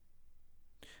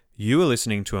You are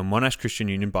listening to a Monash Christian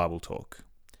Union Bible Talk.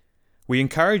 We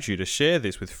encourage you to share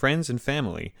this with friends and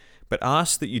family, but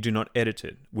ask that you do not edit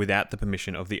it without the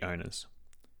permission of the owners.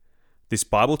 This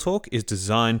Bible Talk is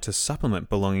designed to supplement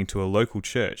belonging to a local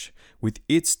church with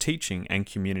its teaching and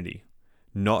community,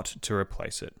 not to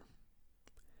replace it.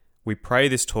 We pray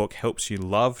this talk helps you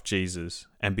love Jesus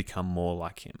and become more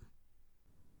like him.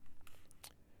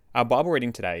 Our Bible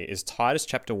reading today is Titus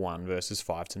chapter 1, verses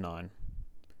 5 to 9.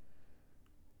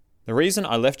 The reason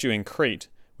I left you in Crete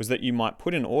was that you might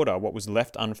put in order what was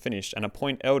left unfinished and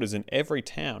appoint elders in every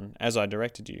town, as I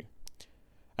directed you.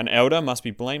 An elder must be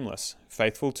blameless,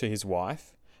 faithful to his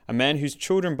wife, a man whose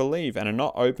children believe and are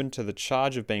not open to the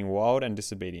charge of being wild and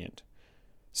disobedient.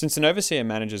 Since an overseer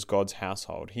manages God's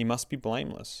household, he must be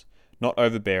blameless, not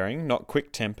overbearing, not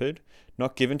quick-tempered,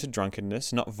 not given to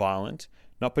drunkenness, not violent,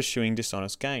 not pursuing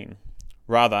dishonest gain.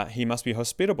 Rather, he must be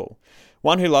hospitable,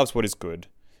 one who loves what is good,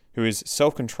 who is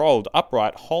self-controlled,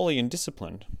 upright, holy, and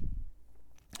disciplined.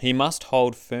 He must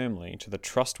hold firmly to the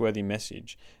trustworthy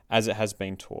message as it has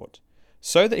been taught,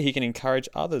 so that he can encourage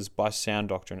others by sound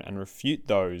doctrine and refute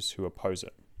those who oppose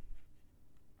it.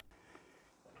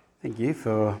 Thank you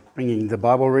for bringing the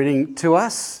Bible reading to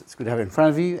us. It's good to have it in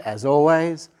front of you, as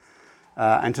always.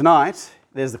 And tonight,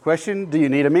 there's the question, do you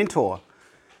need a mentor?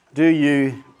 Do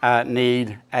you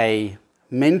need a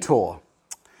mentor?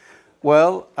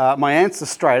 Well, my answer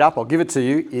straight up, I'll give it to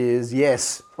you, is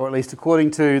yes. Or at least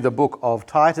according to the book of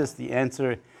Titus, the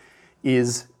answer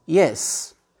is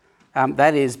yes.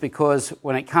 That is because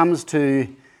when it comes to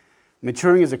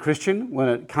maturing as a Christian, when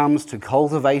it comes to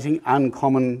cultivating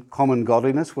common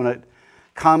godliness, when it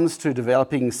comes to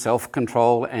developing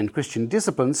self-control and Christian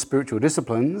disciplines, spiritual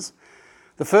disciplines,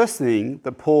 the first thing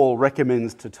that Paul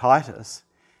recommends to Titus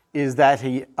is that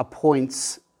he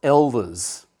appoints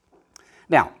elders.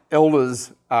 Now,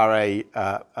 elders are a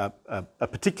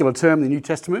particular term in the New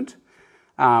Testament,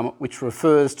 which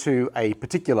refers to a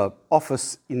particular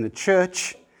office in the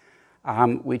church,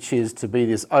 which is to be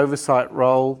this oversight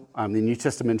role. The New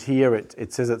Testament here,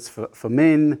 it says it's for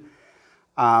men,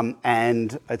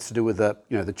 and it's to do with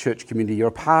the church community you're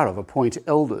a part of, appoint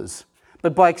elders.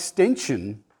 But by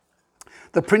extension,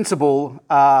 the principle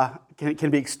can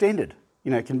be extended.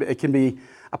 It can be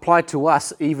applied to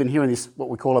us even here in this, what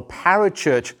we call a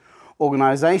parachurch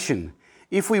organisation.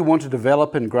 If we want to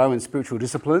develop and grow in spiritual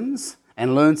disciplines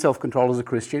and learn self-control as a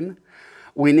Christian,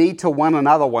 we need to one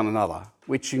another,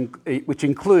 which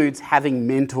includes having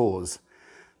mentors,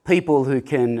 people who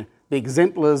can be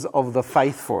exemplars of the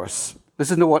faith for us.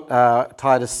 Listen to what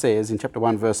Titus says in chapter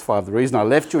 1, verse 5. The reason I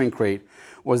left you in Crete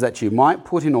was that you might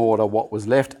put in order what was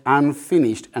left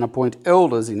unfinished and appoint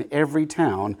elders in every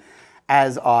town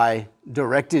as I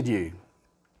directed you.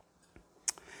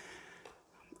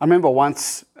 I remember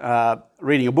once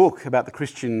reading a book about the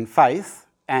Christian faith,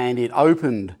 and it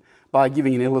opened by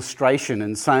giving an illustration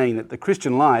and saying that the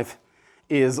Christian life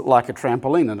is like a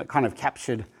trampoline, and it kind of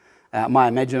captured my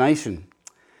imagination.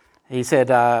 He said,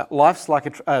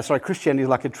 Christianity is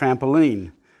like a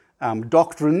trampoline.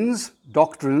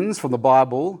 Doctrines from the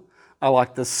Bible are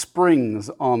like the springs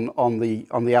on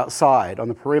the outside, on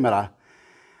the perimeter,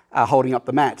 holding up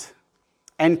the mat.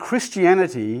 And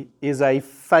Christianity is a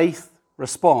faith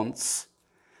response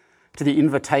to the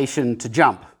invitation to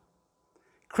jump.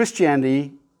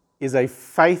 Christianity is a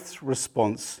faith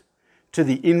response to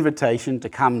the invitation to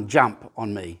come jump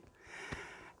on me.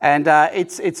 And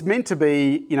it's meant to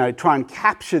be, try and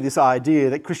capture this idea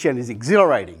that Christianity is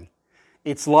exhilarating.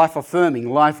 It's life-affirming,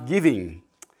 life-giving.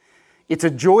 It's a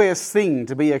joyous thing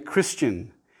to be a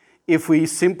Christian if we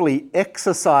simply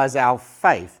exercise our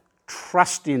faith,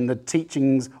 trust in the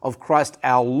teachings of Christ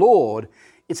our Lord.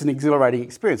 It's an exhilarating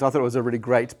experience. I thought it was a really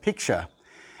great picture.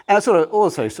 And it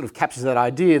also captures that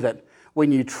idea that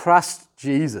when you trust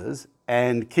Jesus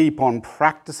and keep on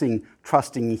practicing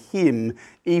trusting him,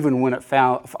 even when it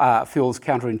feels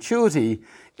counterintuitive,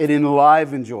 it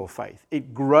enlivens your faith.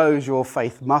 It grows your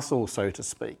faith muscle, so to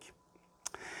speak.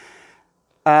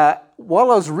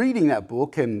 While I was reading that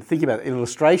book and thinking about the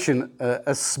illustration,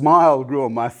 a smile grew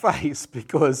on my face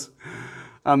because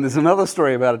there's another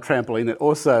story about a trampoline that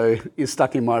also is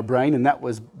stuck in my brain, and that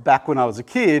was back when I was a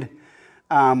kid.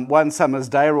 One summer's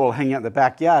day, we're all hanging out in the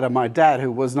backyard, and my dad,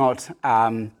 who was not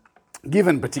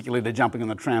given particularly to jumping on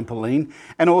the trampoline,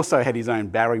 and also had his own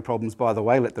Barry problems, by the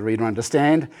way, let the reader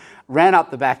understand, ran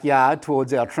up the backyard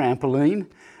towards our trampoline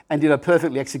and did a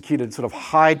perfectly executed sort of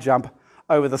high jump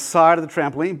over the side of the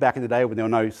trampoline, back in the day when there were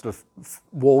no sort of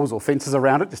walls or fences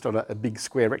around it, just on a big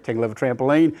square rectangle of a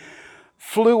trampoline,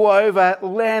 flew over,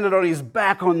 landed on his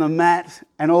back on the mat,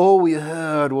 and all we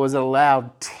heard was a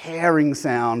loud tearing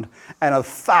sound and a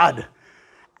thud.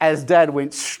 as Dad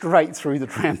went straight through the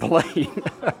trampoline.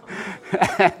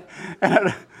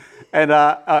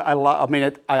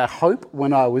 I hope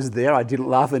when I was there I didn't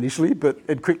laugh initially, but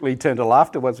it quickly turned to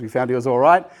laughter once we found he was all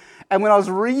right. And when I was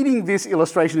reading this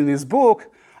illustration in this book,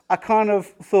 I kind of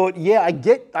thought, yeah, I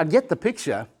get the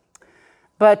picture.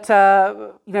 But,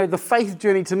 the faith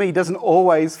journey to me doesn't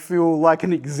always feel like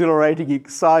an exhilarating,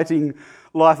 exciting,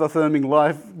 life-affirming,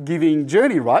 life-giving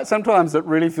journey, right? Sometimes it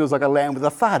really feels like I land with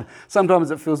a thud. Sometimes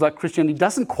it feels like Christianity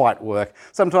doesn't quite work.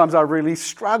 Sometimes I really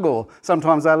struggle.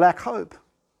 Sometimes I lack hope.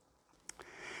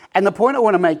 And the point I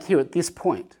want to make here at this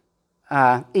point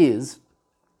is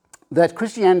that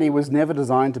Christianity was never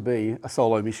designed to be a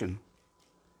solo mission.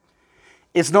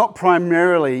 It's not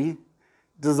primarily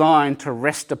designed to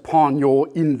rest upon your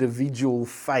individual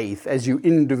faith as you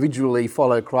individually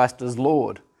follow Christ as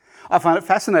Lord. I find it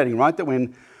fascinating, right, that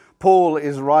when Paul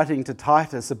is writing to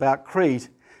Titus about Crete,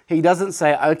 he doesn't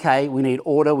say, okay, we need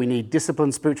order, we need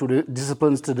discipline, spiritual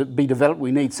disciplines to be developed,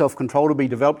 we need self-control to be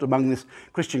developed among this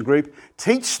Christian group.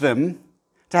 Teach them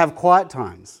to have quiet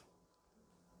times.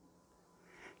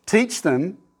 Teach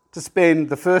them to spend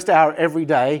the first hour every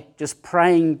day just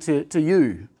praying to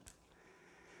you.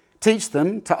 Teach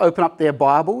them to open up their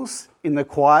Bibles in the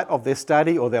quiet of their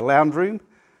study or their lounge room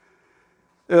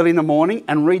early in the morning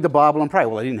and read the Bible and pray.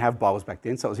 Well, they didn't have Bibles back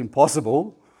then, so it was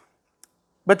impossible.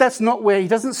 But that's not where he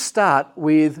doesn't start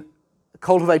with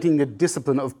cultivating the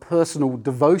discipline of personal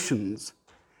devotions.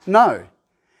 No.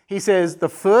 He says the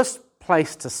first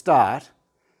place to start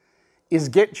is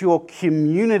get your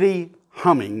community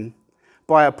humming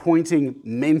by appointing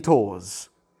mentors,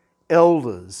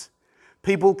 elders,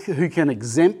 people who can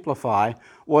exemplify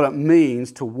what it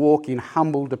means to walk in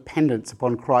humble dependence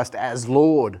upon Christ as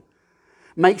Lord.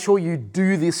 Make sure you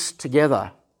do this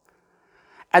together.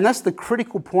 And that's the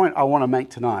critical point I want to make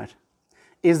tonight,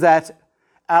 is that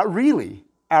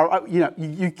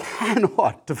you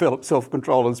cannot develop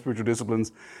self-control and spiritual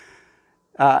disciplines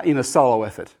in a solo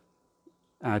effort,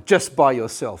 just by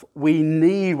yourself. We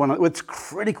need what's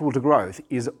critical to growth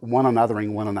is one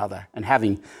anothering one another and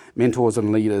having mentors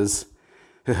and leaders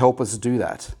who help us do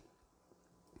that.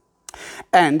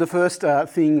 And the first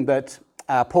thing that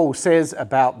Paul says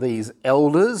about these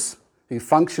elders who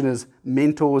function as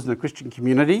mentors in a Christian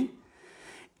community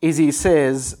is he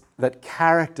says that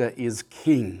character is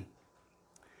king.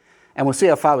 And we'll see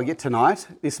how far we get tonight.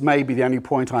 This may be the only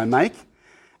point I make,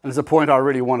 and it's a point I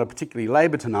really want to particularly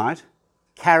labour tonight.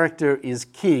 Character is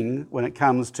king when it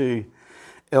comes to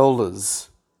elders.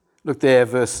 Look there,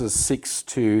 verses 6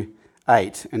 to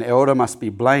 8. An elder must be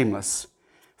blameless,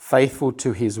 faithful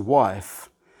to his wife,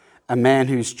 a man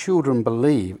whose children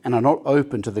believe and are not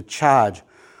open to the charge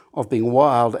of being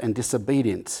wild and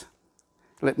disobedient.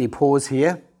 Let me pause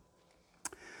here.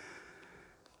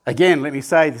 Again, let me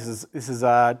say this is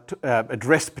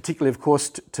addressed particularly, of course,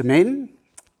 to men.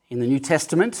 In the New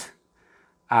Testament,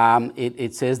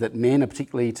 it says that men are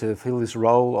particularly to fill this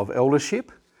role of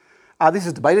eldership. This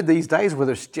is debated these days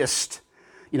whether it's just,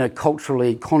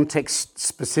 culturally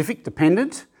context-specific,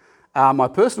 dependent. My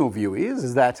personal view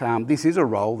is that this is a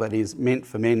role that is meant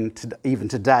for men even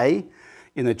today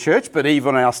in the church, but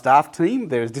even on our staff team,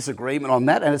 there is disagreement on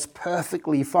that, and it's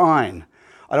perfectly fine.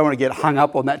 I don't want to get hung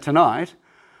up on that tonight.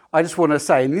 I just want to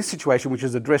say in this situation, which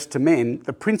is addressed to men,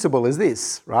 the principle is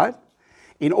this, right?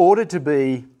 In order to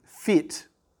be fit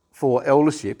for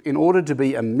eldership, in order to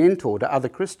be a mentor to other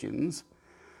Christians,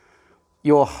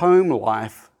 your home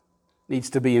life needs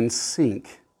to be in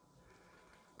sync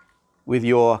with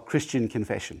your Christian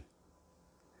confession.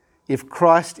 If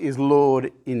Christ is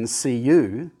Lord in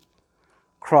CU,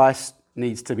 Christ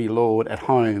needs to be Lord at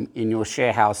home, in your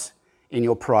share house, in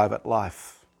your private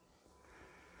life.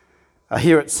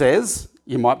 Here it says,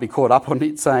 you might be caught up on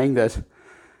it saying that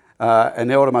an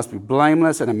elder must be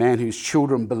blameless and a man whose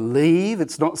children believe.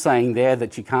 It's not saying there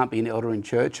that you can't be an elder in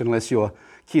church unless your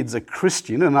kids are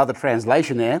Christian. Another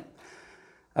translation there,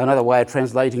 another way of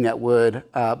translating that word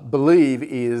believe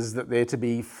is that they're to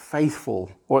be faithful.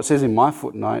 Or it says in my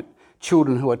footnote,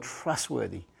 children who are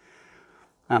trustworthy.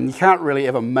 You can't really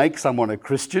ever make someone a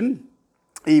Christian,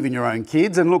 even your own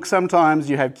kids. And look, sometimes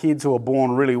you have kids who are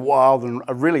born really wild and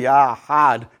really are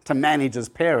hard to manage as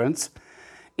parents.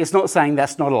 It's not saying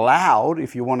that's not allowed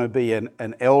if you want to be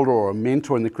an elder or a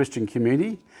mentor in the Christian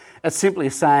community. It's simply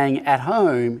saying at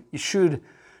home you should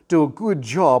do a good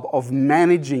job of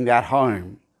managing that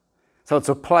home. So it's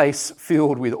a place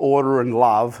filled with order and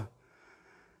love.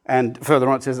 And further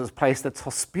on it says it's a place that's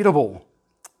hospitable.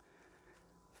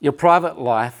 Your private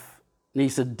life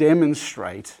needs to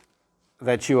demonstrate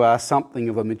that you are something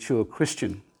of a mature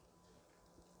Christian.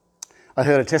 I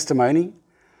heard a testimony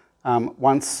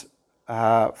once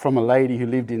from a lady who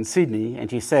lived in Sydney, and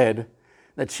she said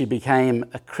that she became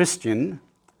a Christian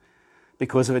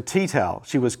because of a tea towel.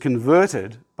 She was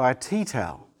converted by a tea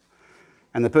towel.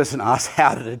 And the person asked,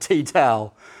 how did a tea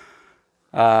towel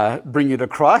bring you to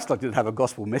Christ? Like, did it have a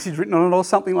gospel message written on it or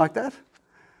something like that?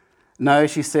 No,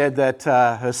 she said that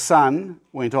her son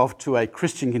went off to a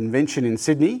Christian convention in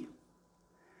Sydney.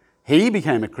 He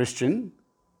became a Christian,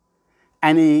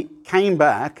 and he came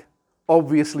back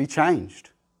obviously changed.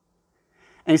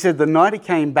 And he said the night he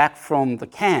came back from the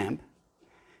camp,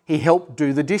 he helped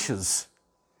do the dishes.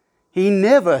 He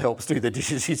never helps do the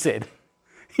dishes, he said.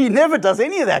 He never does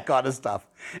any of that kind of stuff.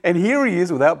 And here he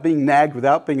is, without being nagged,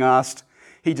 without being asked,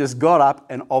 he just got up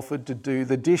and offered to do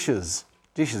the dishes.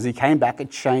 He came back a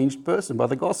changed person by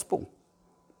the gospel.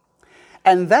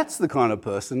 And that's the kind of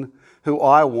person who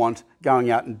I want going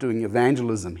out and doing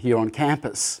evangelism here on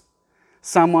campus.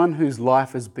 Someone whose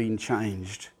life has been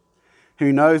changed,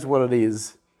 who knows what it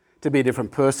is to be a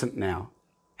different person now,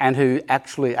 and who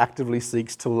actually actively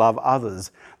seeks to love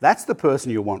others. That's the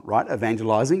person you want, right?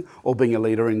 Evangelising or being a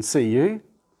leader in CU.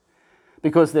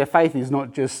 Because their faith is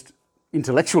not just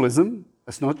intellectualism,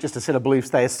 it's not just a set of beliefs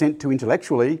they assent to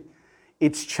intellectually,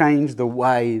 it's changed the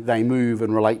way they move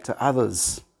and relate to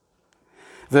others.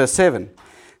 Verse 7,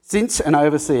 since an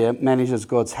overseer manages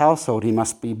God's household, he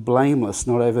must be blameless,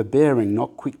 not overbearing,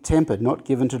 not quick-tempered, not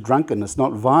given to drunkenness,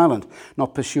 not violent,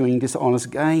 not pursuing dishonest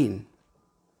gain.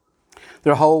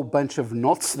 There are a whole bunch of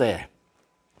knots there.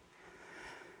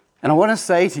 And I want to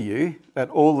say to you that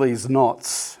all these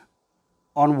knots,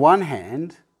 on one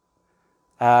hand,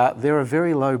 they're a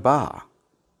very low bar.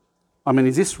 I mean,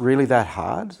 is this really that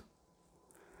hard?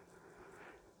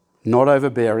 Not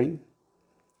overbearing,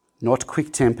 not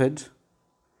quick-tempered,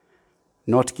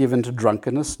 not given to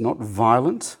drunkenness, not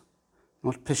violent,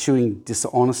 not pursuing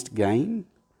dishonest gain.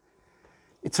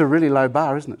 It's a really low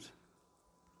bar, isn't it?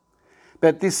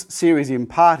 But this series in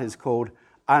part is called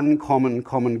Uncommon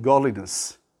Common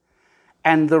Godliness.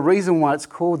 And the reason why it's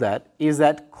called that is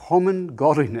that common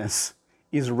godliness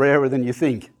is rarer than you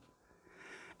think.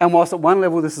 And whilst at one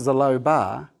level this is a low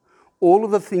bar, all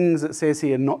of the things it says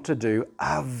here not to do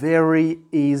are very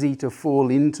easy to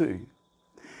fall into.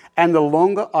 And the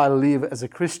longer I live as a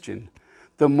Christian,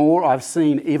 the more I've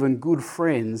seen even good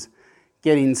friends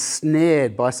get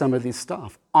ensnared by some of this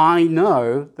stuff. I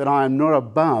know that I am not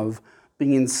above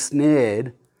being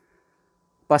ensnared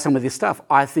by some of this stuff.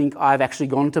 I think I've actually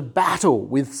gone to battle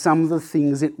with some of the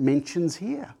things it mentions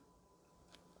here.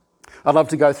 I'd love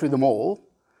to go through them all,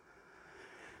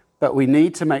 but we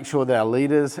need to make sure that our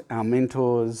leaders, our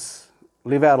mentors,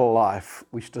 live out a life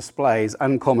which displays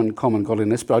uncommon common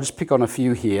godliness, but I'll just pick on a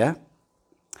few here.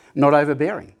 Not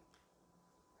overbearing.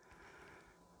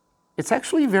 It's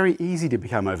actually very easy to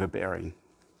become overbearing.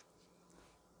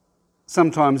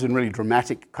 Sometimes in really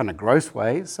dramatic, kind of gross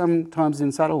ways, sometimes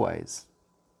in subtle ways.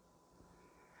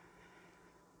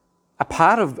 A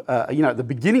part of, at the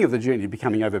beginning of the journey of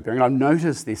becoming overbearing, I've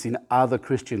noticed this in other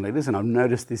Christian leaders, and I've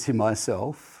noticed this in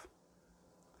myself,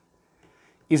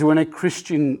 is when a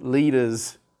Christian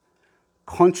leader's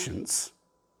conscience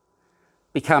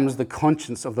becomes the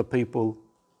conscience of the people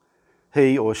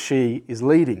he or she is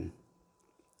leading.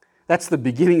 That's the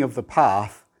beginning of the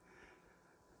path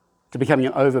to becoming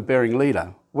an overbearing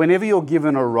leader. Whenever you're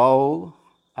given a role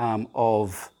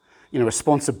of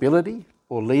responsibility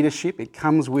or leadership, it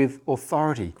comes with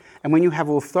authority. And when you have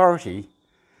authority,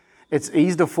 it's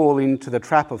easy to fall into the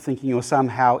trap of thinking you're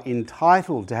somehow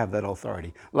entitled to have that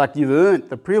authority, like you've earned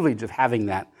the privilege of having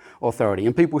that authority,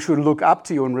 and people should look up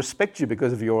to you and respect you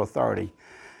because of your authority.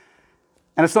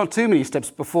 And it's not too many steps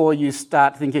before you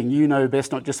start thinking you know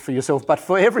best, not just for yourself, but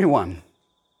for everyone.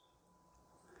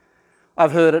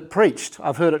 I've heard it preached,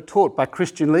 I've heard it taught by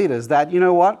Christian leaders that, you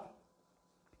know what?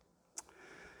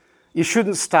 You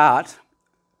shouldn't start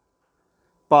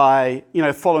by,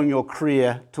 following your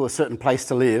career to a certain place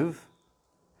to live.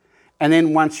 And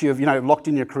then once you've, locked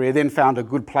in your career, then found a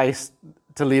good place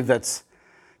to live that's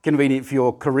convenient for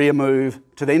your career move,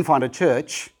 to then find a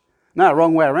church. No,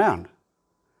 wrong way around.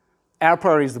 Our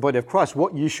priority is the body of Christ.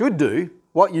 What you should do,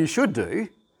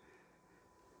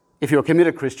 if you're a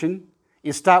committed Christian,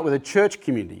 is start with a church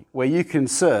community where you can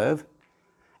serve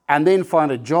and then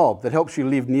find a job that helps you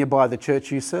live nearby the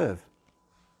church you serve.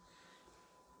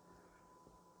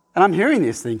 And I'm hearing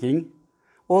this thinking,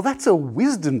 well, that's a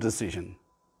wisdom decision.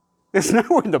 There's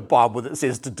nowhere in the Bible that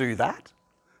says to do that.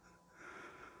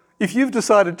 If you've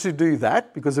decided to do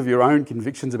that because of your own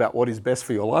convictions about what is best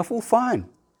for your life, well, fine.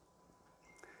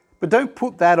 But don't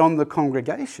put that on the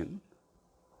congregation.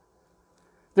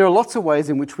 There are lots of ways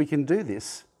in which we can do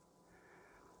this.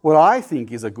 What I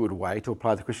think is a good way to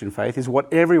apply the Christian faith is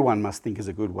what everyone must think is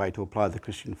a good way to apply the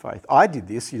Christian faith. I did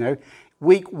this,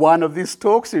 week 1 of this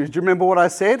talk series. Do you remember what I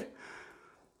said?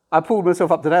 I pulled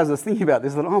myself up today as I was thinking about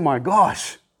this. I thought, oh my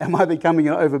gosh, am I becoming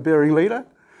an overbearing leader?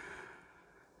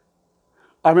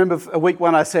 I remember week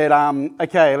 1 I said,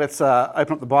 okay, let's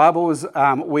open up the Bibles.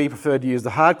 We prefer to use the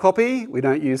hard copy. We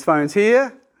don't use phones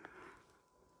here.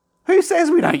 Who says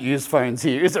we don't use phones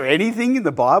here? Is there anything in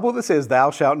the Bible that says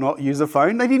thou shalt not use a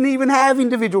phone? They didn't even have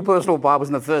individual personal Bibles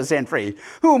in the first century.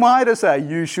 Who am I to say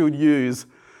you should use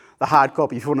the hard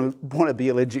copy if you want to be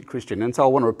a legit Christian? And so I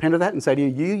want to repent of that and say to you,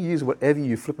 you use whatever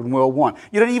you flipping well want.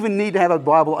 You don't even need to have a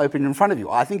Bible open in front of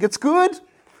you. I think it's good.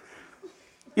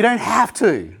 You don't have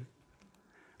to.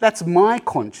 That's my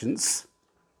conscience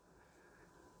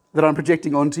that I'm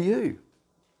projecting onto you.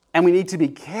 And we need to be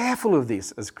careful of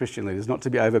this as Christian leaders, not to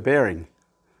be overbearing.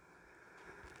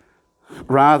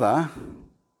 Rather,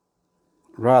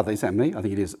 is that me? I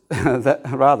think it is.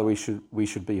 Rather, we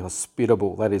should be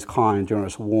hospitable, that is kind,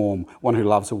 generous, warm, one who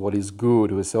loves what is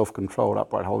good, who is self-controlled,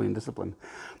 upright, holy and disciplined.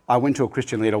 I went to a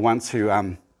Christian leader once who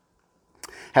had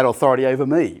authority over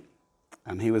me,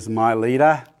 and he was my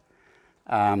leader.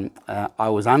 I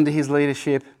was under his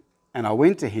leadership, and I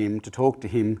went to him to talk to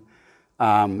him,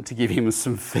 to give him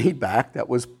some feedback that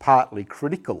was partly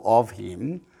critical of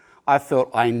him. I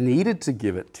felt I needed to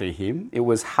give it to him. It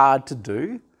was hard to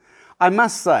do. I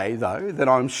must say, though, that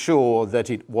I'm sure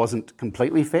that it wasn't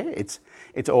completely fair.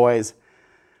 It's always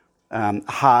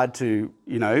hard to,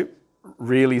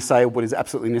 really say what is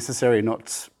absolutely necessary and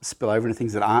not spill over into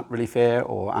things that aren't really fair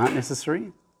or aren't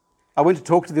necessary. I went to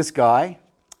talk to this guy.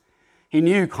 He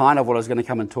knew kind of what I was going to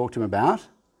come and talk to him about,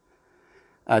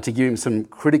 to give him some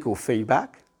critical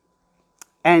feedback,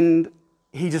 and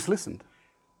he just listened.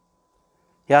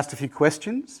 He asked a few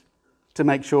questions to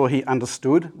make sure he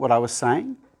understood what I was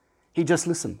saying. He just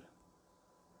listened.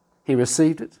 He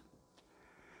received it.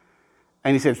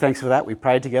 And he said, thanks for that. We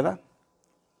prayed together.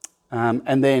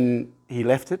 And then he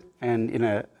left it, and in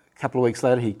a couple of weeks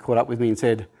later he caught up with me and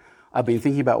said, I've been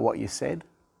thinking about what you said,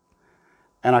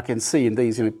 and I can see in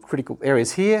these critical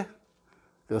areas here,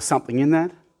 there was something in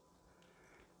that.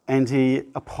 And he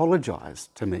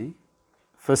apologised to me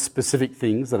for specific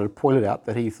things that I pointed out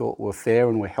that he thought were fair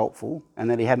and were helpful and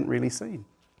that he hadn't really seen.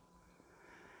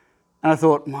 And I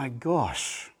thought, my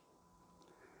gosh,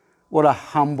 what a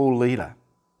humble leader,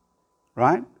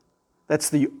 right? That's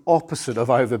the opposite of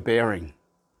overbearing.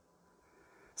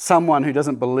 Someone who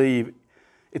doesn't believe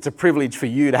it's a privilege for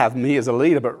you to have me as a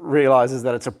leader, but realises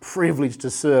that it's a privilege to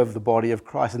serve the body of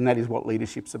Christ, and that is what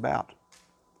leadership's about.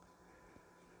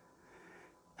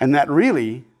 And that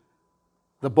really,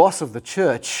 the boss of the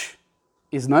church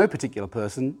is no particular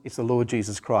person, it's the Lord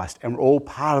Jesus Christ. And we're all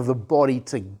part of the body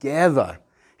together,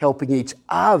 helping each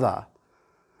other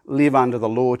live under the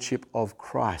lordship of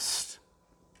Christ.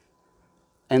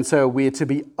 And so we're to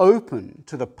be open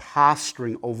to the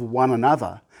pastoring of one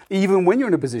another, even when you're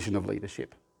in a position of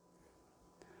leadership.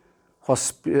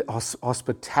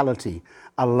 Hospitality,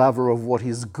 a lover of what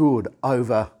is good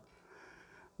over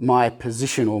my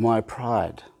position or my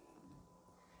pride.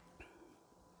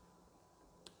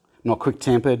 Not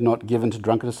quick-tempered, not given to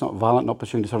drunkenness, not violent, not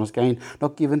pursuing dishonest gain,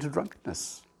 not given to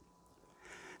drunkenness.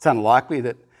 It's unlikely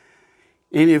that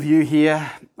any of you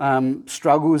here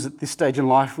struggles at this stage in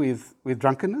life with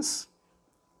drunkenness.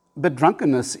 But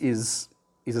drunkenness is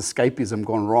escapism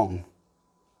gone wrong.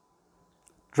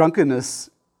 Drunkenness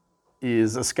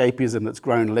is escapism that's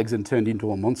grown legs and turned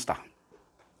into a monster.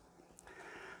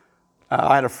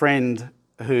 I had a friend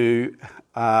who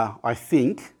I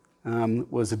think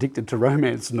was addicted to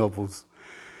romance novels.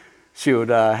 She would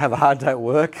have a hard day at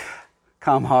work,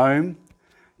 come home,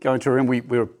 go into a room. We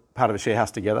were part of a share house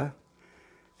together.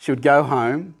 She would go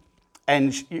home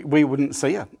and we wouldn't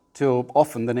see her till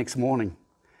often the next morning.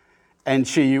 And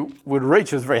she would read,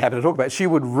 she was very happy to talk about it, she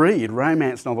would read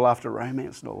romance novel after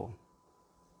romance novel.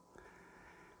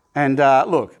 And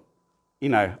look,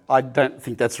 I don't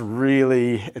think that's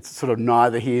really, it's sort of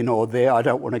neither here nor there. I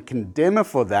don't want to condemn her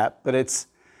for that, but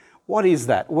what is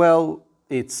that? Well,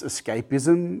 it's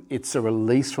escapism. It's a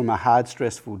release from a hard,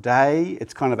 stressful day.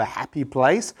 It's kind of a happy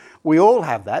place. We all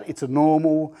have that. It's a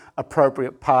normal,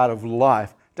 appropriate part of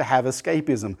life to have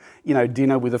escapism.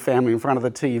 Dinner with the family in front of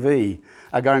the TV,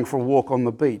 going for a walk on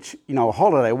the beach, a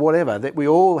holiday, whatever. That we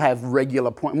all have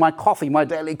regular point. My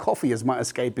daily coffee is my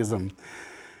escapism.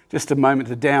 Just a moment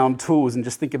to down tools and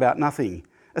just think about nothing.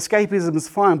 Escapism is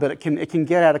fine, but it can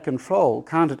get out of control,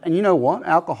 can't it? And you know what?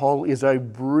 Alcohol is a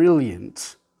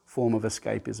brilliant form of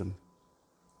escapism.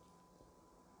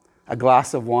 A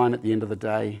glass of wine at the end of the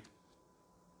day.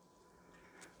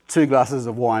 2 glasses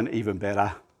of wine, even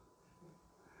better.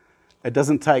 it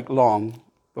doesn't take long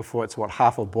before it's,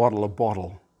 half a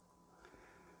bottle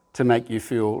to make you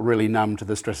feel really numb to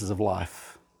the stresses of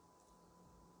life.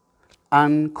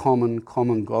 Common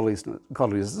godliness.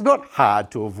 It's not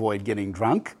hard to avoid getting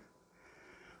drunk,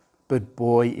 but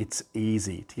boy, it's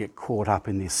easy to get caught up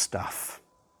in this stuff.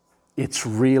 It's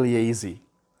really easy.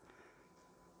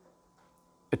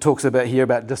 It talks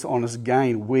about dishonest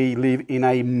gain. We live in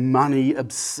a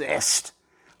money-obsessed,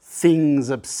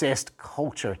 things-obsessed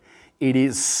culture. It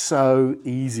is so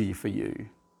easy for you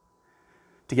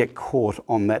to get caught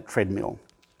on that treadmill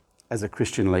as a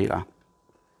Christian leader.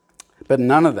 But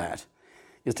none of that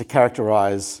is to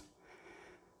characterise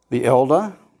the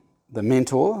elder, the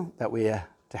mentor that we are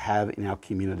to have in our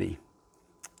community.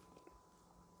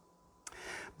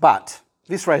 But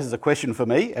this raises a question for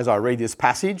me as I read this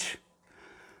passage.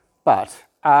 But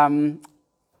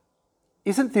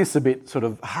isn't this a bit sort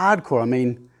of hardcore? I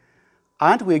mean,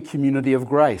 aren't we a community of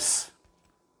grace?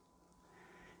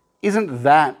 Isn't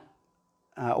that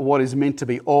what is meant to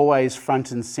be always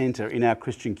front and centre in our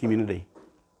Christian community?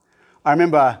 I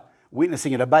remember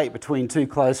witnessing a debate between two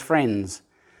close friends.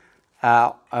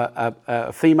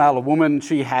 A female, a woman,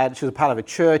 she was a part of a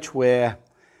church where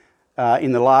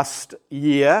in the last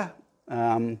year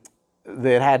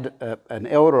they'd had an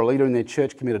elder or a leader in their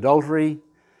church commit adultery.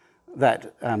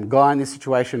 That guy in this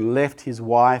situation left his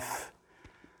wife,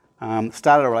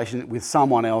 started a relationship with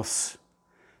someone else.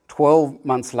 12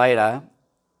 months later,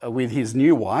 with his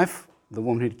new wife, the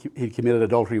woman he'd committed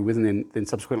adultery with and then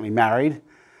subsequently married,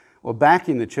 were back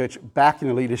in the church, back in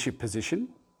a leadership position.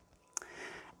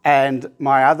 And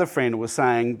my other friend was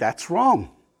saying, that's wrong.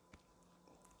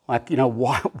 Like,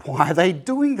 why are they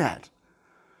doing that?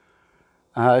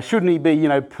 Shouldn't he be,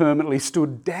 permanently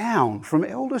stood down from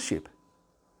eldership?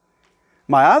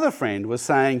 My other friend was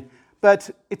saying, but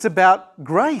it's about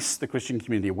grace, the Christian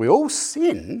community. We all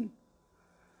sin.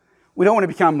 We don't want to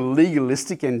become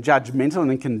legalistic and judgmental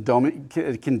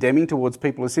and condemning towards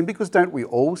people who sin, because don't we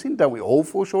all sin? Don't we all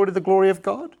fall short of the glory of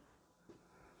God?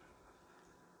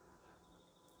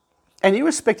 And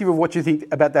irrespective of what you think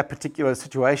about that particular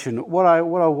situation, what I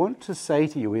want to say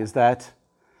to you is that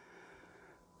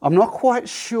I'm not quite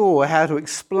sure how to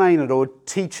explain it or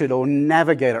teach it or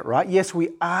navigate it, right? Yes, we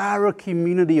are a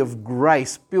community of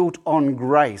grace, built on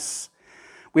grace.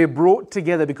 We're brought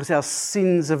together because our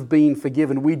sins have been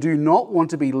forgiven. We do not want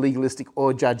to be legalistic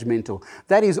or judgmental.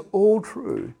 That is all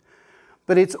true.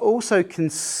 But it's also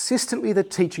consistently the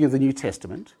teaching of the New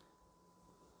Testament,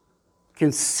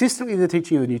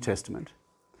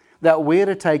 that we're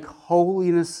to take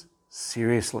holiness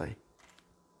seriously.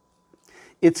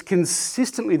 It's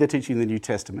consistently the teaching of the New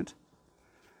Testament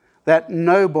that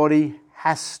nobody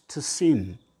has to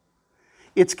sin.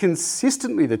 It's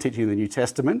consistently the teaching of the New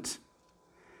Testament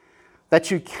that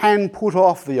you can put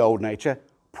off the old nature,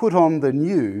 put on the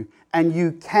new, and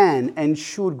you can and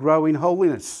should grow in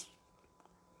holiness.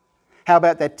 How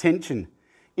about that tension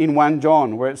in 1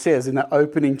 John where it says in the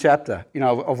opening chapter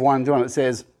of 1 John, it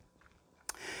says,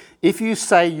 if you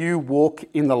say you walk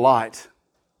in the light,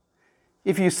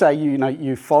 if you say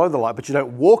you follow the light but you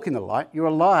don't walk in the light, you're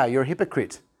a liar, you're a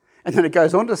hypocrite. And then it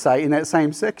goes on to say in that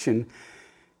same section,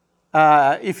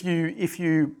 if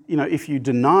you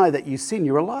deny that you sin,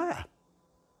 you're a liar.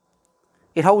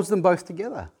 It holds them both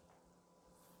together.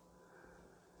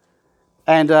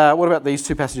 And what about these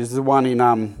two passages? The one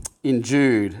in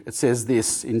Jude, it says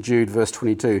this in Jude verse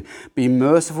 22, be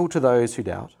merciful to those who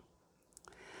doubt.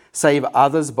 Save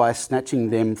others by snatching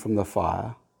them from the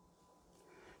fire.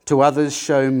 To others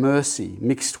show mercy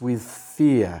mixed with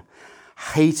fear,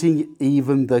 hating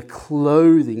even the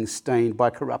clothing stained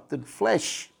by corrupted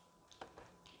flesh.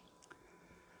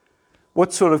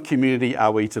 What sort of community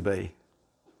are we to be?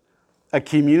 A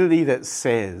community that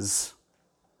says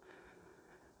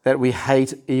that we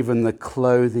hate even the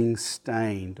clothing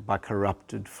stained by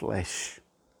corrupted flesh.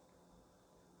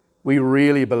 We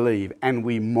really believe and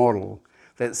we model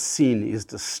that sin is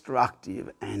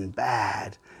destructive and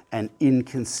bad and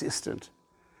inconsistent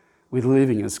with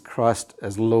living as Christ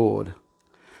as Lord.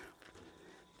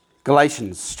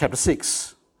 Galatians chapter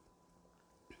 6.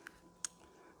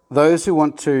 Those who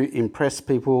want to impress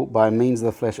people by means of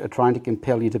the flesh are trying to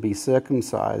compel you to be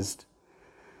circumcised.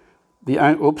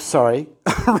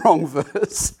 Wrong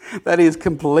verse. That is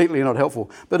completely not helpful.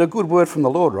 But a good word from the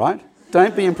Lord, right?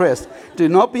 Don't be impressed. Do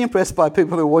not be impressed by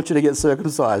people who want you to get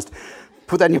circumcised.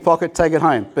 Put that in your pocket, take it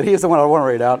home. But here's the one I want to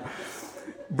read out.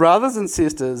 Brothers and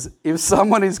sisters, if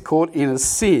someone is caught in a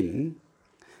sin,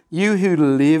 you who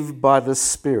live by the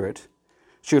Spirit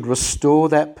should restore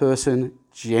that person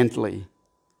gently.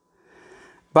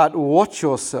 But watch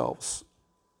yourselves,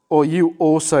 or you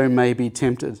also may be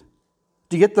tempted.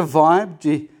 Do you get the vibe? Do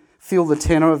you feel the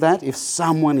tenor of that? If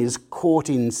someone is caught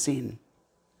in sin,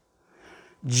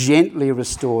 gently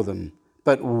restore them,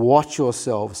 but watch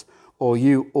yourselves, or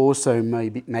you also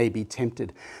may be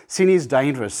tempted. Sin is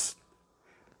dangerous.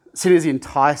 Sin is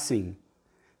enticing.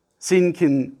 Sin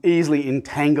can easily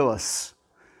entangle us.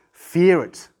 Fear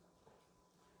it.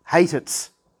 Hate it.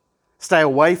 Stay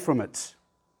away from it.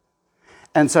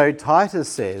 And so Titus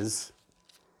says,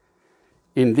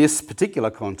 in this particular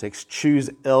context, choose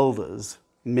elders,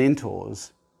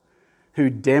 mentors, who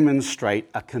demonstrate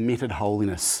a committed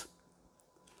holiness,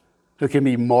 who can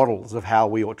be models of how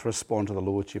we ought to respond to the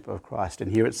Lordship of Christ.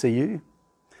 And here at CU,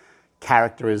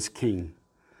 character is king.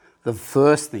 The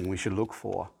first thing we should look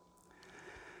for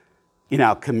in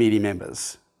our committee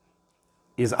members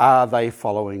is, are they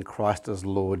following Christ as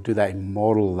Lord? Do they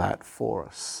model that for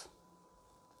us?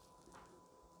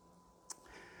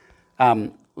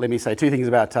 Let me say two things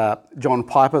about John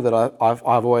Piper that I've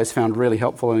always found really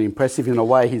helpful and impressive. In a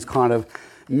way, he's kind of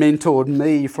mentored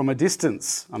me from a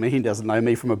distance. I mean, he doesn't know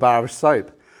me from a bar of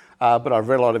soap, but I've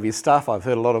read a lot of his stuff. I've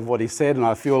heard a lot of what he said, and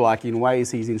I feel like in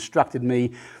ways he's instructed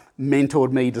me,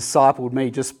 mentored me, discipled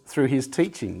me just through his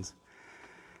teachings.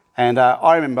 And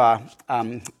I remember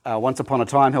once upon a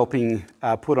time helping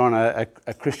put on a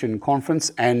Christian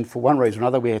conference, and for one reason or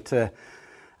another we had to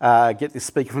get this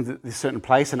speaker from this certain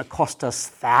place, and it cost us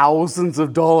thousands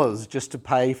of dollars just to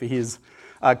pay for his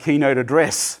keynote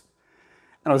address.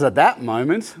 And it was at that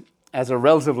moment, as a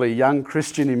relatively young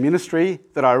Christian in ministry,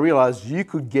 that I realised you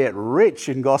could get rich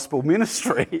in gospel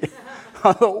ministry.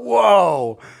 I thought,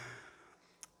 whoa!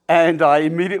 And I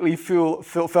immediately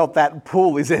felt that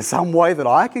pull. Is there some way that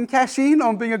I can cash in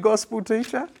on being a gospel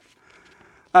teacher?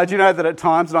 Do you know that at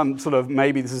times, and I'm sort of,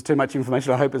 maybe this is too much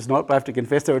information, I hope it's not, but I have to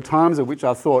confess there are times at which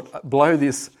I thought, blow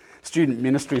this student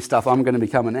ministry stuff, I'm going to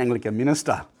become an Anglican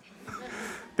minister.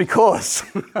 Because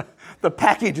the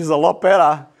package is a lot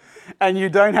better and you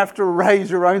don't have to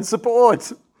raise your own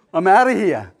support. I'm out of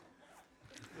here.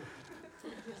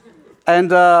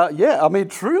 And I mean,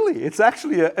 truly, it's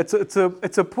actually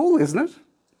it's a pull, isn't it?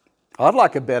 I'd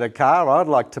like a better car. I'd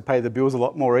like to pay the bills a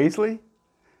lot more easily.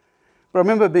 But I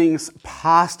remember being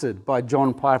pastored by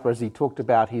John Piper as he talked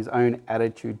about his own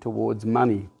attitude towards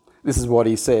money. This is what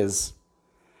he says.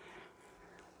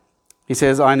 He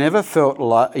says, I never felt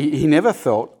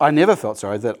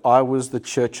that I was the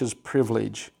church's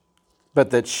privilege,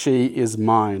 but that she is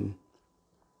mine.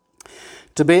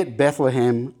 To be at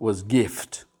Bethlehem was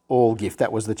gift, all gift.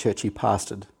 That was the church he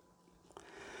pastored.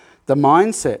 The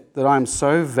mindset that I'm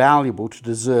so valuable to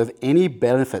deserve any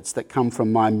benefits that come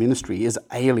from my ministry is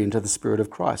alien to the Spirit of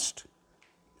Christ.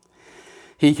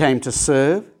 He came to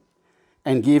serve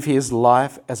and give his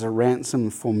life as a ransom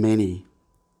for many.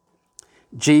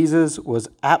 Jesus was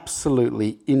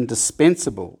absolutely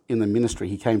indispensable in the ministry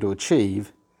he came to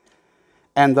achieve,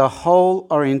 and the whole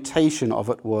orientation of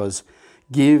it was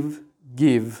give,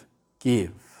 give,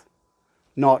 give,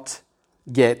 not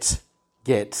get,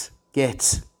 get,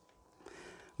 get.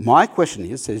 My question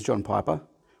is, says John Piper,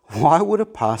 why would a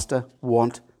pastor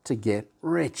want to get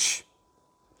rich?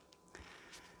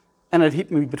 And it hit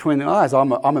me between the eyes.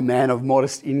 I'm a man of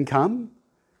modest income,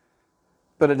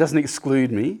 but it doesn't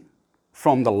exclude me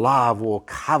from the love or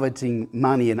coveting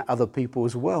money and other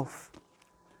people's wealth.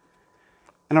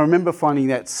 And I remember finding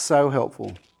that so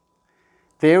helpful.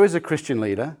 There is a Christian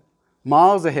leader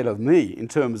miles ahead of me in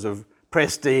terms of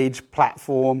prestige,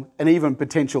 platform, and even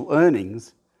potential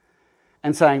earnings,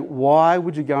 and saying, why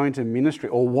would you go into ministry,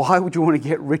 or why would you want to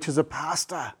get rich as a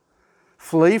pastor?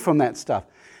 Flee from that stuff.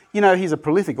 You know, he's a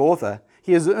prolific author.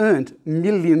 He has earned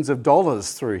millions of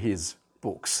dollars through his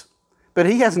books, but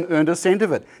he hasn't earned a cent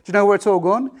of it. Do you know where it's all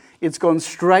gone? It's gone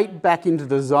straight back into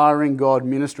Desiring God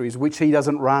Ministries, which he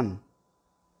doesn't run.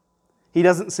 He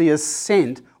doesn't see a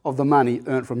cent of the money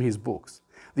earned from his books.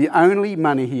 The only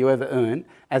money he ever earned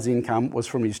as income was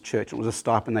from his church. It was a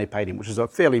stipend they paid him, which is a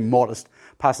fairly modest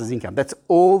pastor's income. That's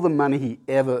all the money he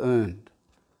ever earned.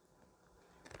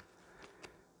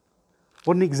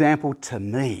 What an example to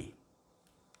me.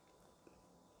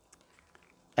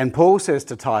 And Paul says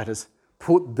to Titus,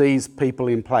 put these people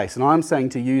in place. And I'm saying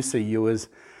to you, CUers,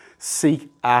 seek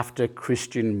after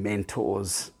Christian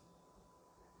mentors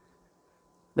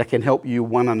that can help you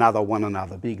one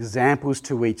another, be examples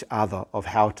to each other of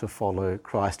how to follow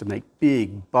Christ and make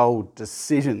big, bold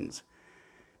decisions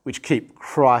which keep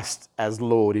Christ as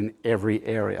Lord in every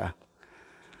area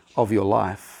of your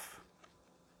life.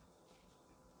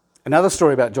 Another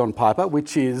story about John Piper,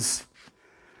 which is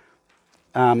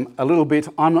a little bit,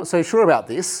 I'm not so sure about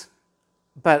this,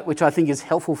 but which I think is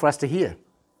helpful for us to hear.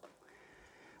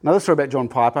 Another story about John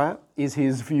Piper is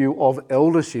his view of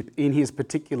eldership in his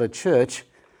particular church,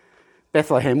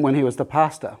 Bethlehem, when he was the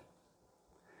pastor.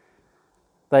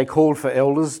 They called for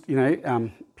elders,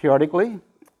 periodically.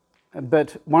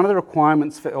 But one of the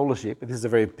requirements for eldership, and this is a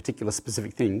very particular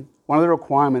specific thing, one of the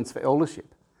requirements for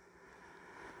eldership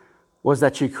was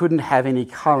that you couldn't have any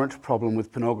current problem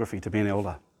with pornography to be an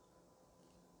elder.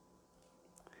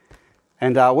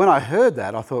 And when I heard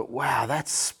that, I thought, wow,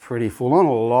 that's pretty full on.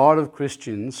 A lot of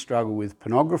Christians struggle with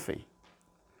pornography.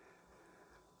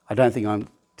 I don't think I'm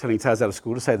telling tales out of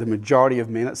school to say the majority of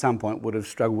men at some point would have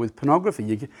struggled with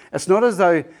pornography. It's not as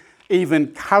though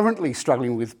even currently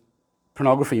struggling with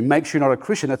pornography makes you not a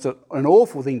Christian. That's an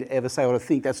awful thing to ever say or to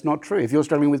think. That's not true. If you're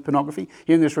struggling with pornography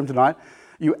here in this room tonight,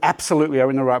 you absolutely are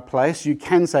in the right place. You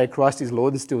can say Christ is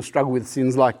Lord and still struggle with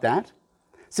sins like that.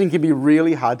 Sin can be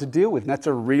really hard to deal with, and that's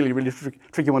a really, really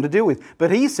tricky one to deal with.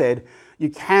 But he said, you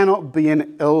cannot be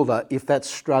an elder if that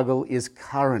struggle is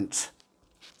current.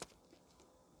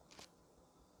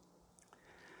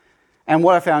 And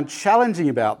what I found challenging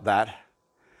about that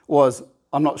was,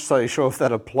 I'm not so sure if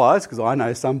that applies, because I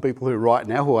know some people who right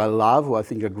now, who I love, who I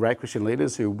think are great Christian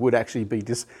leaders, who would actually be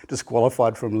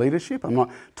disqualified from leadership. I'm not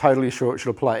totally sure it should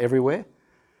apply everywhere.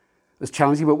 It's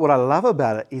challenging, but what I love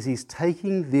about it is he's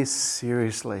taking this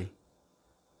seriously.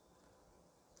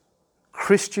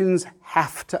 Christians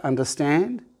have to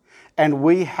understand, and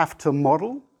we have to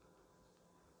model,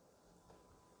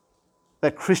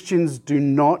 that Christians do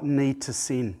not need to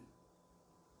sin.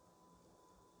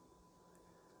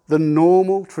 The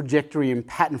normal trajectory and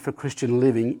pattern for Christian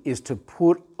living is to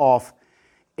put off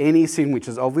any sin which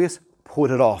is obvious, put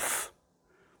it off,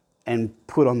 and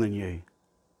put on the new.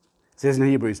 It says in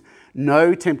Hebrews,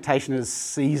 no temptation has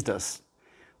seized us,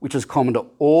 which is common to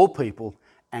all people,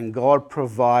 and God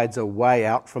provides a way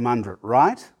out from under it,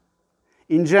 right?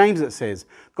 In James it says,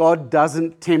 God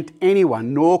doesn't tempt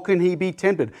anyone, nor can he be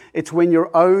tempted. It's when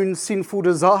your own sinful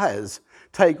desires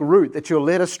take root that you're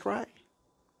led astray.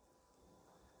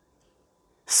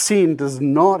 Sin does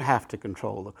not have to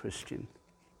control the Christian.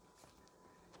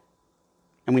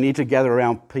 And we need to gather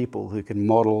around people who can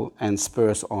model and spur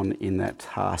us on in that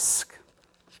task.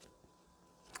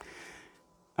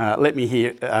 Let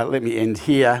me end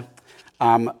here.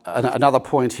 Another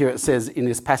point here, it says in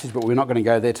this passage, but we're not going to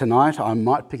go there tonight. I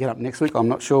might pick it up next week, I'm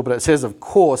not sure. But it says, of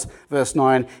course, verse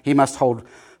 9, he must hold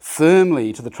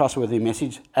firmly to the trustworthy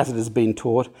message as it has been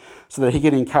taught, so that he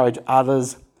can encourage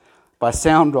others by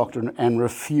sound doctrine and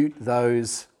refute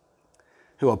those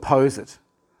who oppose it.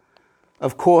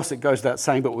 Of course, it goes without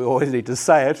saying, but we always need to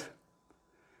say it,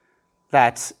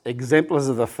 that exemplars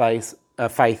of the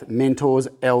faith, mentors,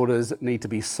 elders need to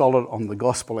be solid on the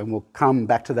gospel, and we'll come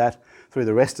back to that through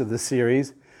the rest of the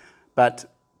series. But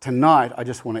tonight, I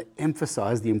just want to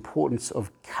emphasise the importance of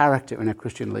character in our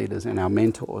Christian leaders and our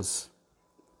mentors.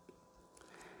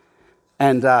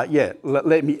 And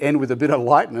let me end with a bit of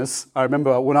lightness. I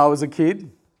remember when I was a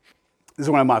kid, this is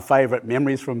one of my favourite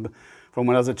memories from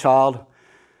when I was a child.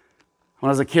 When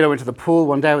I was a kid, I went to the pool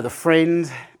one day with a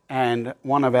friend, and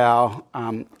one of our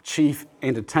chief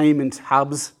entertainment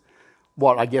hubs,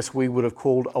 what I guess we would have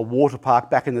called a water park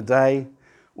back in the day,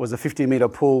 was a 50-metre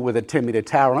pool with a 10-metre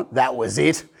tower on it. That was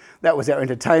it. That was our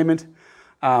entertainment.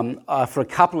 For a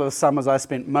couple of summers, I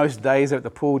spent most days at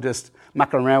the pool just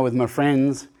mucking around with my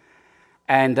friends.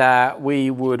 And we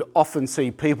would often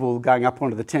see people going up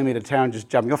onto the 10-metre tower and just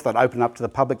jumping off. They'd open up to the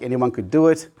public. Anyone could do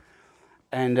it.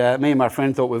 And me and my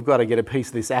friend thought, we've got to get a piece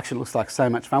of this action. It looks like so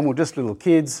much fun. We're just little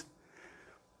kids.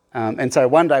 And so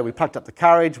one day we plucked up the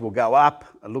courage. We'll go up.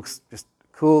 It looks just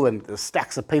cool. And there's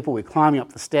stacks of people. We're climbing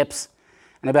up the steps.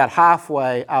 And about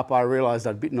halfway up, I realised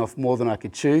I'd bitten off more than I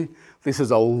could chew. This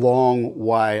is a long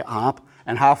way up.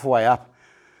 And halfway up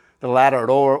the ladder, it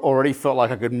already felt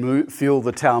like I could feel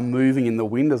the tower moving in the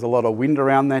wind. There's a lot of wind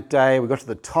around that day. We got to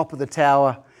the top of the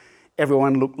tower.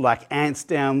 Everyone looked like ants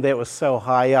down there. It was so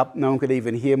high up, no one could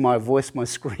even hear my voice, my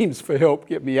screams for help,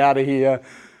 get me out of here.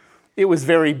 It was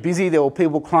very busy. There were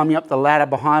people climbing up the ladder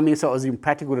behind me, so it was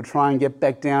impractical to try and get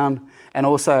back down. And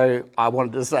also, I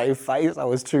wanted to save face. I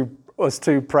was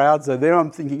too proud. So there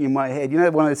I'm thinking in my head,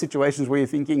 one of those situations where you're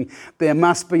thinking, there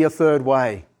must be a third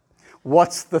way.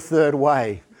 What's the third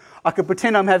way? I could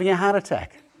pretend I'm having a heart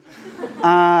attack.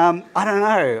 I don't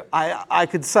know. I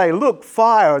could say, look,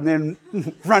 fire, and then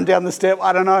run down the step.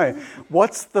 I don't know.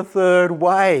 What's the third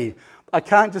way? I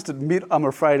can't just admit I'm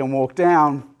afraid and walk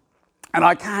down, and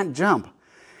I can't jump.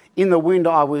 In the wind,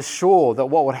 I was sure that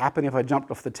what would happen if I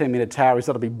jumped off the 10-metre tower is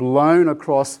that I'd be blown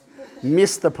across,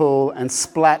 miss the pool, and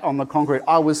splat on the concrete.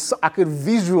 I could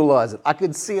visualise it. I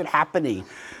could see it happening.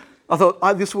 I thought,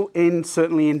 this will end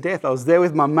certainly in death. I was there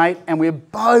with my mate, and we're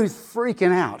both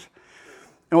freaking out.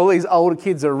 And all these older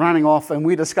kids are running off and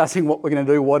we're discussing what we're going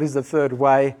to do, what is the third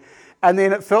way. And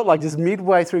then it felt like just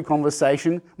midway through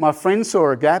conversation, my friend saw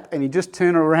a gap and he just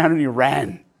turned around and he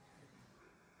ran.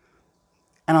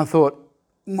 And I thought,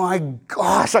 my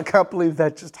gosh, I can't believe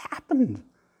that just happened.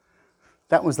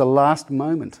 That was the last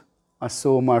moment I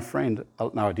saw my friend.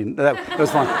 Oh, no, I didn't. That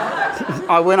was fine.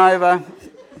 I went over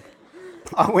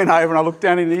and I looked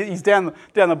down and he's down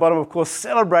the bottom, of course,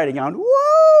 celebrating, going,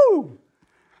 woo!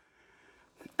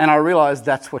 And I realised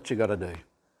that's what you got to do.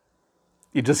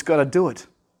 You just got to do it.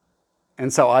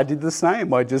 And so I did the same.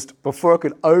 Before I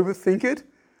could overthink it,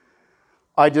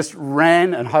 I just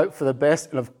ran and hoped for the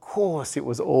best. And of course, it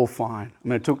was all fine. I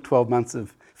mean, it took 12 months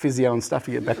of physio and stuff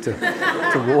to get back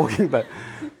to walking. But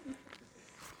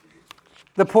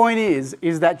the point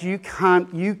is that you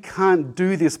can't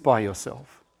do this by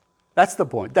yourself. That's the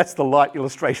point. That's the light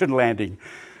illustration landing.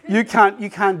 You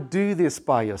can't do this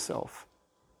by yourself.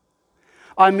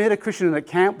 I met a Christian at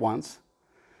camp once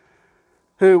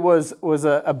who was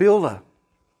a builder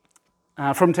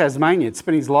from Tasmania. Had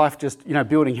spent his life just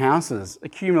building houses,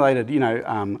 accumulated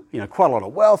quite a lot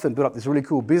of wealth, and built up this really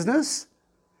cool business.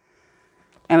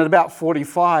 And at about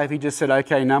 45, he just said,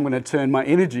 "Okay, now I'm going to turn my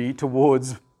energy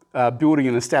towards building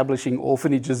and establishing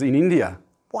orphanages in India."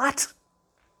 What?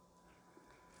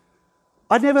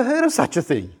 I'd never heard of such a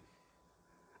thing.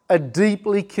 A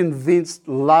deeply convinced,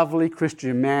 lovely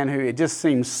Christian man who it just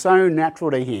seemed so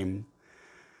natural to him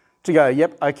to go,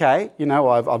 yep, okay,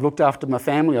 I've looked after my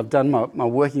family, I've done my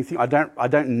working thing, I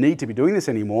don't need to be doing this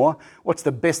anymore. What's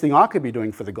the best thing I could be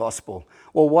doing for the gospel?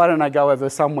 Well, why don't I go over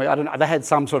somewhere, I don't know, they had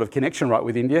some sort of connection right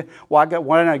with India, why don't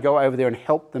I go over there and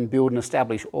help them build and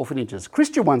establish orphanages,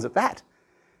 Christian ones at that?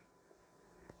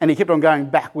 And he kept on going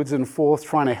backwards and forth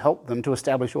trying to help them to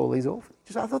establish all these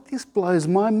orphanages. I thought, this blows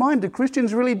my mind. Do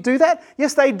Christians really do that?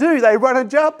 Yes, they do. They run a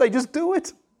job, they just do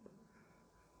it.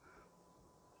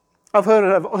 I've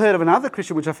heard of another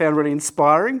Christian which I found really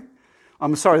inspiring.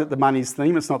 I'm sorry that the money's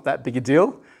theme, it's not that big a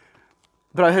deal.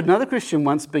 But I heard another Christian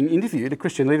once being interviewed, a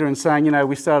Christian leader, and saying,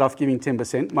 we started off giving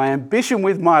 10%. My ambition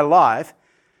with my life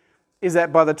is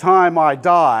that by the time I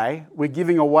die, we're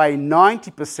giving away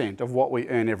 90% of what we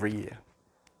earn every year.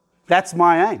 That's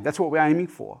my aim. That's what we're aiming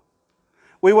for.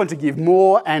 We want to give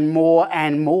more and more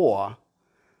and more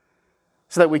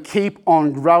so that we keep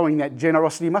on growing that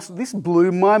generosity muscle. This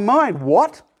blew my mind.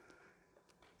 What?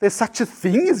 There's such a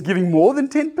thing as giving more than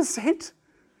 10%?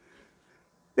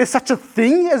 There's such a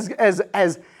thing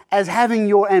as having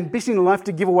your ambition in life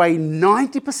to give away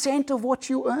 90% of what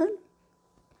you earn?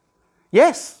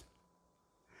 Yes.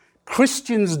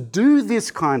 Christians do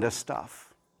this kind of stuff.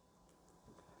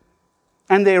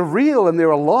 And they're real and they're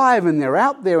alive and they're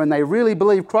out there and they really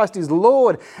believe Christ is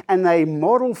Lord and they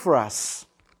model for us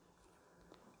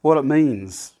what it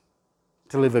means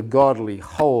to live a godly,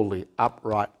 holy,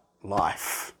 upright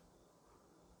life.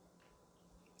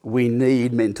 We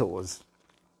need mentors.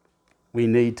 We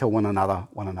need to one another.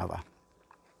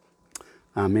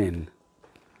 Amen.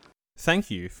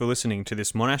 Thank you for listening to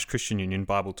this Monash Christian Union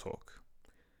Bible Talk.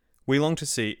 We long to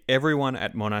see everyone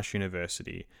at Monash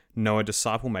University know a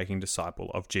disciple-making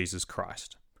disciple of Jesus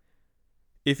Christ.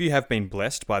 If you have been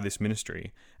blessed by this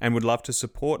ministry and would love to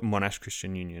support Monash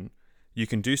Christian Union, you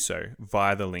can do so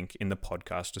via the link in the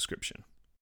podcast description.